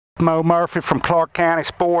Mo Murphy from Clarke County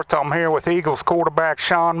Sports. I'm here with Eagles quarterback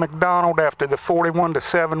Sean McDonald after the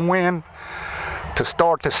 41-7 win to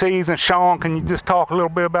start the season. Sean, can you just talk a little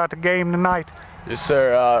bit about the game tonight? Yes,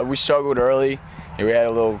 sir. We struggled early. We had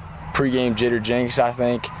a little pregame jitter jinx, I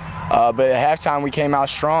think. But at halftime, we came out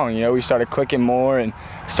strong. You know, we started clicking more and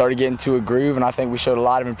started getting to a groove, and I think we showed a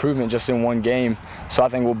lot of improvement just in one game. So I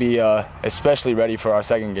think we'll be especially ready for our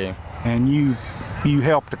second game. And you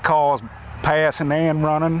helped the cause passing and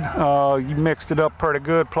running. You mixed it up pretty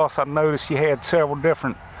good. Plus, I noticed you had several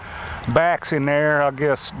different backs in there. I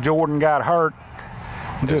guess Jordan got hurt.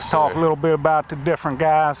 Just talk a little bit about the different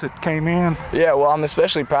guys that came in. Yeah, well, I'm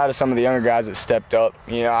especially proud of some of the younger guys that stepped up.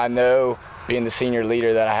 You know, I know being the senior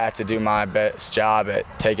leader that I have to do my best job at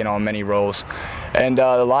taking on many roles. And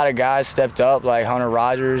a lot of guys stepped up, like Hunter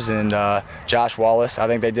Rogers and Josh Wallace. I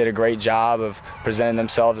think they did a great job of presenting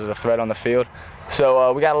themselves as a threat on the field.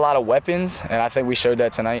 So we got a lot of weapons, and I think we showed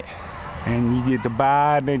that tonight. And you get the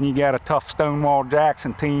bye, then you got a tough Stonewall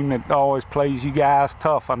Jackson team that always plays you guys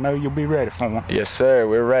tough. I know you'll be ready for them. Yes, sir.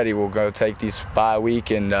 We're ready. We'll go take these bye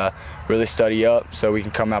week and really study up so we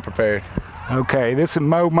can come out prepared. Okay, this is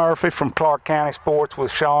Mo Murphy from Clarke County Sports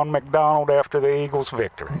with Sean McDonald after the Eagles'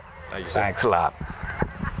 victory. Thank you, sir. Thanks a lot.